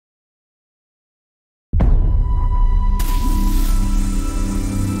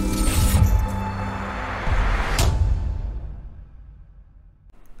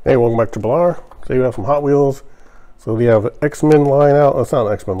Hey, welcome back to Blar. Today we have some Hot Wheels. So we have X-Men line out. It's not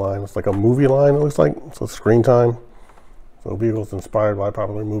an X-Men line, it's like a movie line, it looks like. So it's screen time. So vehicles inspired by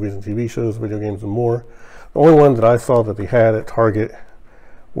popular movies and TV shows, video games, and more. The only one that I saw that they had at Target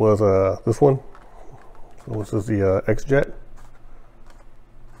was this one. So this is the X-Jet.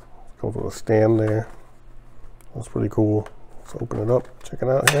 Comes with a stand there. That's pretty cool. Let's open it up, check it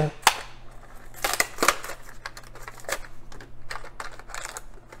out here.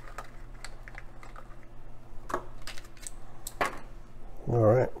 All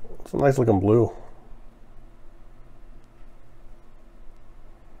right, it's a nice looking blue.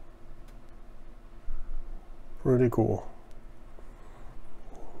 Pretty cool.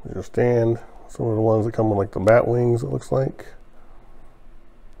 There's a stand. Some of the ones that come with like the bat wings, it looks like.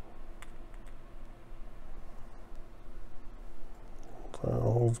 So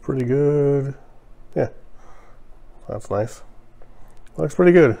holds pretty good. Yeah, that's nice. Looks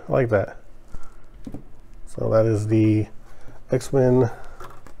pretty good. I like that. So that is the X-Men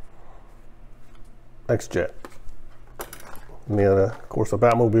X-Jet. And the other, of course, the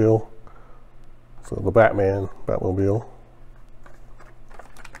Batmobile. So the Batmobile.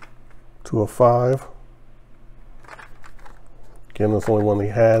 2 of 5. Again, that's the only one they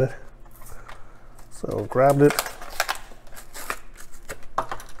had. So grabbed it.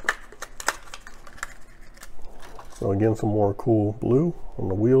 So again, some more cool blue on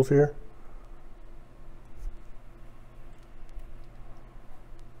the wheels here.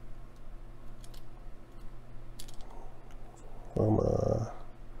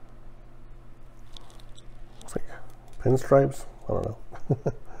 Looks like pinstripes. I don't know.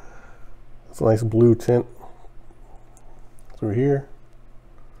 It's a nice blue tint through here.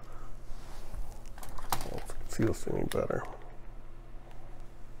 Let's see this any better.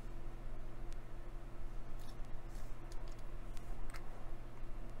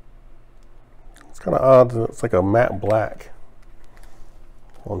 It's kind of odd. It's like a matte black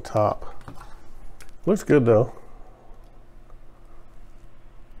on top. Looks good though.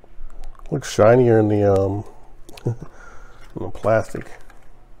 Looks shinier in the in the plastic.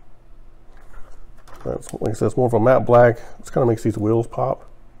 That's, like I said, it's more of a matte black. It kind of makes these wheels pop.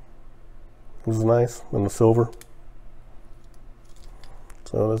 This is nice. And the silver.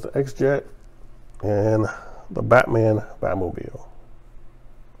 So there's the X-Jet and the Batmobile.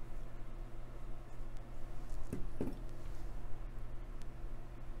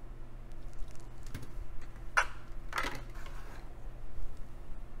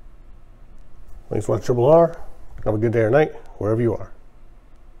 Thanks for watching Blar. Have a good day or night, wherever you are.